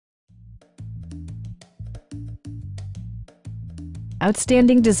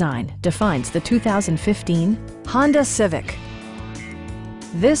Outstanding design defines the 2015 Honda Civic.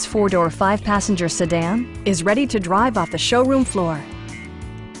 This four-door, five-passenger sedan is ready to drive off the showroom floor.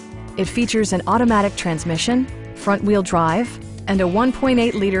 It features an automatic transmission, front-wheel drive, and a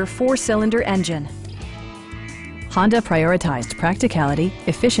 1.8-liter four-cylinder engine. Honda prioritized practicality,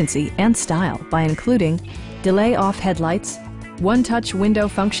 efficiency, and style by including delay-off headlights, one-touch window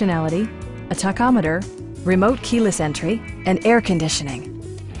functionality, a tachometer, remote keyless entry, and air conditioning.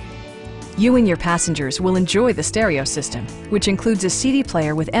 You and your passengers will enjoy the stereo system, which includes a CD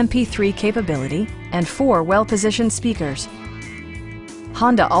player with MP3 capability and 4 well-positioned speakers.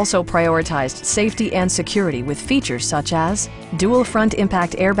 Honda also prioritized safety and security with features such as dual front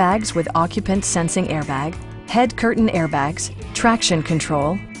impact airbags with occupant sensing airbag, head curtain airbags, traction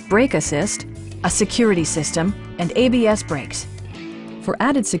control, brake assist, a security system, and ABS brakes. For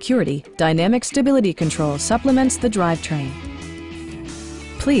added security, dynamic stability control supplements the drivetrain.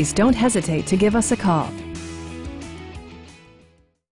 Please don't hesitate to give us a call.